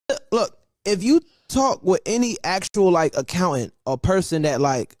Look, if you talk with any actual like accountant or person that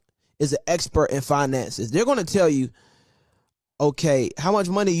like is an expert in finances, they're going to tell you, okay, how much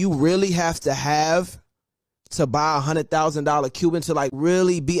money you really have to buy $100,000 Cuban to like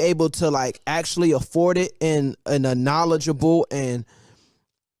really be able to like actually afford it in a knowledgeable and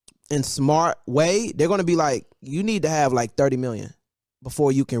smart way. They're going to be like, you need to have like 30 million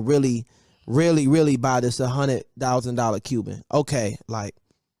before you can really buy this $100,000 Cuban. Okay, like,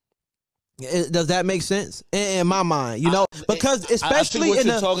 does that make sense in my mind? You know, because especially in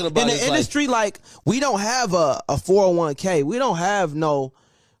the industry, like we don't have a 401k, we don't have no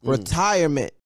retirement